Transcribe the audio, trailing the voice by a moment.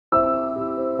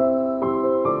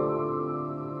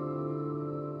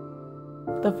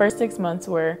The first 6 months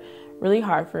were really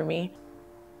hard for me.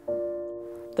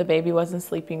 The baby wasn't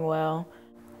sleeping well,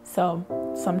 so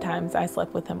sometimes I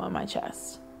slept with him on my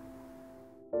chest.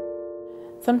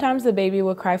 Sometimes the baby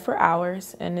would cry for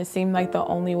hours, and it seemed like the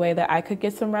only way that I could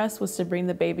get some rest was to bring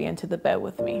the baby into the bed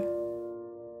with me.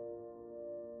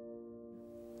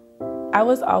 I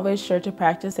was always sure to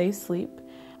practice safe sleep,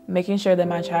 making sure that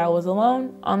my child was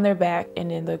alone, on their back,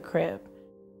 and in the crib.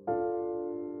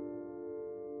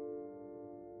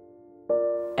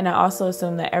 And I also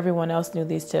assumed that everyone else knew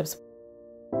these tips,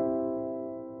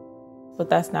 but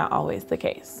that's not always the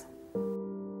case.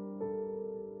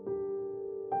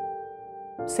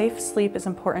 Safe sleep is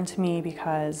important to me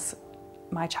because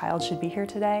my child should be here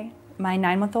today. My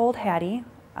 9-month-old Hattie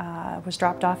was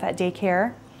dropped off at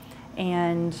daycare,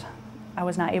 and I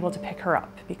was not able to pick her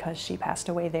up because she passed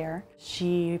away there.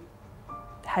 She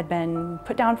had been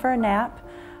put down for a nap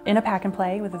in a pack and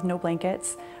play with no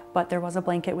blankets, but there was a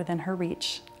blanket within her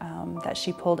reach that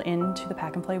she pulled into the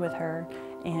pack and play with her,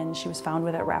 and she was found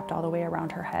with it wrapped all the way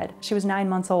around her head. She was 9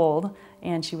 months old,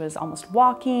 and she was almost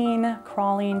walking,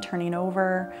 crawling, turning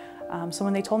over. So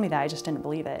when they told me that, I just didn't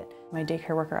believe it. My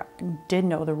daycare worker did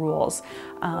know the rules,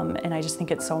 and I just think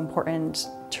it's so important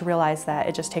to realize that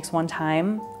it just takes one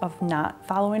time of not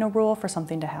following a rule for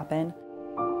something to happen.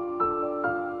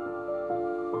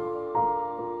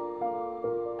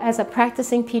 As a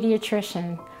practicing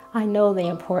pediatrician, I know the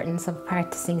importance of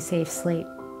practicing safe sleep.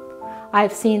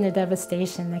 I've seen the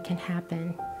devastation that can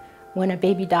happen when a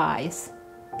baby dies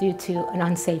due to an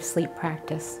unsafe sleep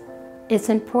practice. It's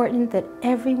important that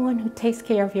everyone who takes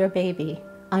care of your baby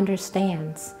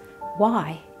understands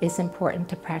why it's important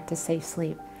to practice safe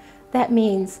sleep. That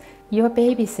means your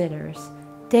babysitters,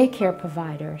 daycare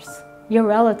providers, your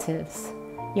relatives,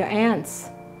 your aunts,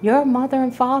 your mother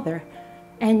and father,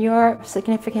 and your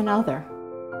significant other.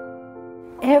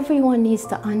 Everyone needs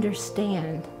to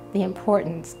understand the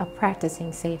importance of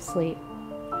practicing safe sleep.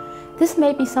 This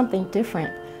may be something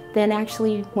different than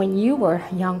actually when you were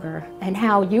younger and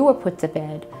how you were put to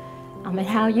bed and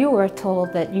how you were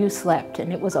told that you slept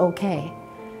and it was okay.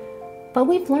 But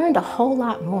we've learned a whole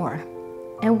lot more,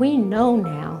 and we know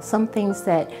now some things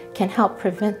that can help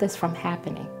prevent this from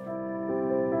happening.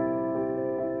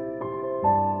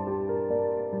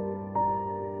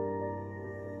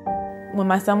 When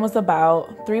my son was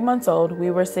about 3 months old,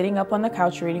 we were sitting up on the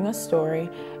couch reading a story,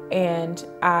 and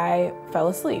I fell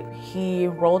asleep. He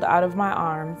rolled out of my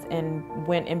arms and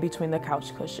went in between the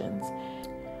couch cushions.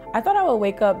 I thought I would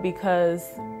wake up because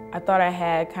I thought I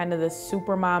had kind of this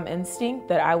super mom instinct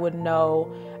that I would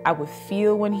know, I would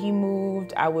feel when he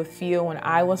moved, I would feel when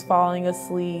I was falling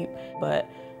asleep, but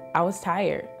I was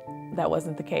tired. That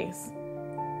wasn't the case.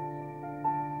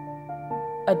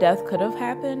 A death could have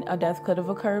happened, a death could have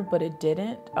occurred, but it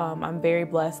didn't. I'm very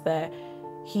blessed that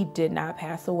he did not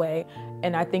pass away.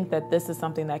 And I think that this is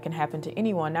something that can happen to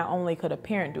anyone. Not only could a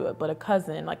parent do it, but a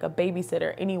cousin, like a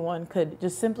babysitter, anyone could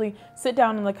just simply sit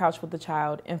down on the couch with the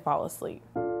child and fall asleep.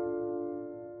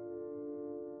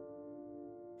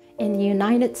 In the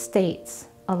United States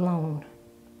alone,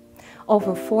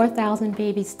 over 4,000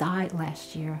 babies died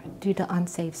last year due to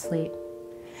unsafe sleep.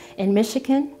 In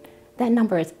Michigan, that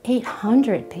number is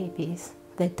 800 babies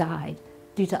that died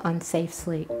due to unsafe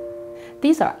sleep.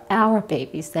 These are our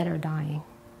babies that are dying.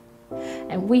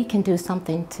 And we can do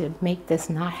something to make this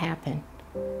not happen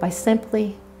by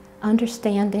simply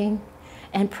understanding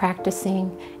and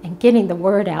practicing and getting the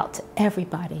word out to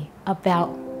everybody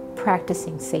about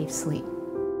practicing safe sleep.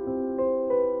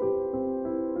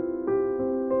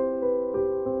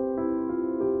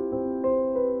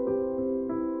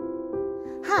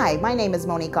 Hi, my name is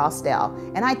Monique Austell,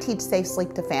 and I teach safe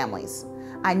sleep to families.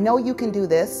 I know you can do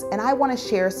this, and I want to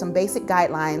share some basic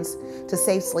guidelines to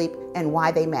safe sleep and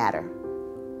why they matter.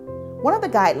 One of the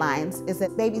guidelines is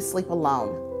that babies sleep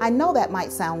alone. I know that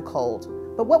might sound cold,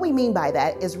 but what we mean by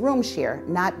that is room share,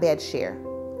 not bed share.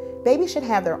 Babies should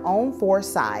have their own 4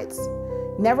 sides,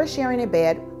 never sharing a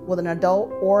bed with an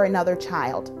adult or another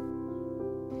child.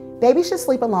 Babies should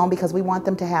sleep alone because we want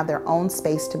them to have their own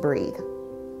space to breathe.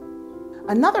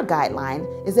 Another guideline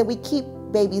is that we keep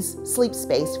babies' sleep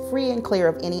space free and clear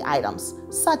of any items,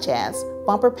 such as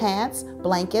bumper pads,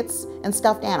 blankets, and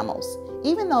stuffed animals.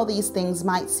 Even though these things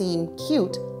might seem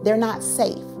cute, they're not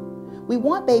safe. We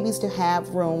want babies to have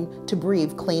room to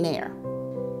breathe clean air.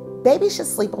 Babies should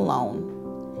sleep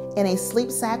alone in a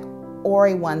sleep sack or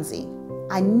a onesie.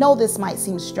 I know this might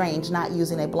seem strange not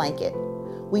using a blanket.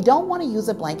 We don't want to use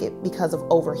a blanket because of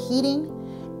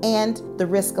overheating and the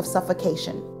risk of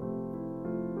suffocation.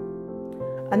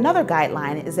 Another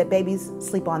guideline is that babies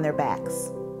sleep on their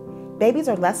backs. Babies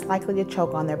are less likely to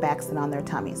choke on their backs than on their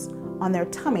tummies. on their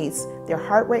tummies, their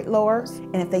heart rate lowers,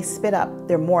 and if they spit up,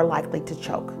 they're more likely to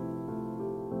choke.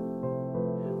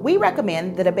 We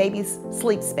recommend that a baby's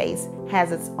sleep space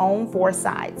has its own 4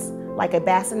 sides, like a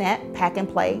bassinet, pack and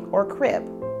play, or crib.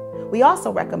 We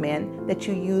also recommend that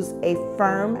you use a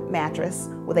firm mattress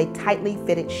with a tightly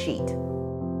fitted sheet.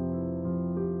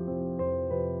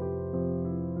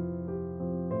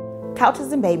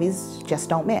 Couches and babies just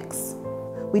don't mix.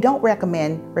 We don't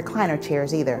recommend recliner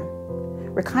chairs either.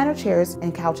 Recliner chairs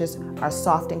and couches are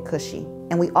soft and cushy,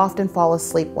 and we often fall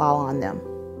asleep while on them.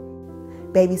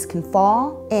 Babies can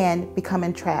fall and become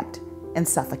entrapped and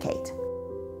suffocate.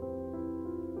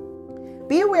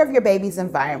 Be aware of your baby's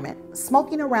environment.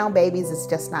 Smoking around babies is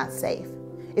just not safe.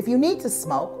 If you need to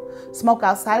smoke, smoke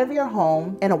outside of your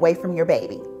home and away from your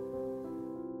baby.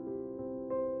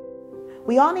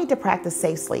 We all need to practice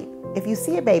safe sleep. If you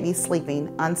see a baby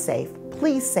sleeping unsafe,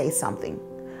 please say something.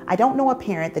 I don't know a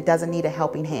parent that doesn't need a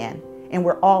helping hand, and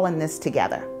we're all in this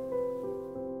together.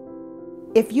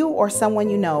 If you or someone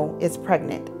you know is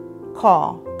pregnant,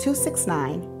 call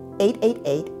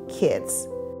 269-888-KIDS.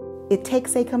 It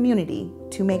takes a community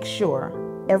to make sure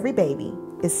every baby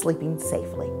is sleeping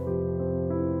safely.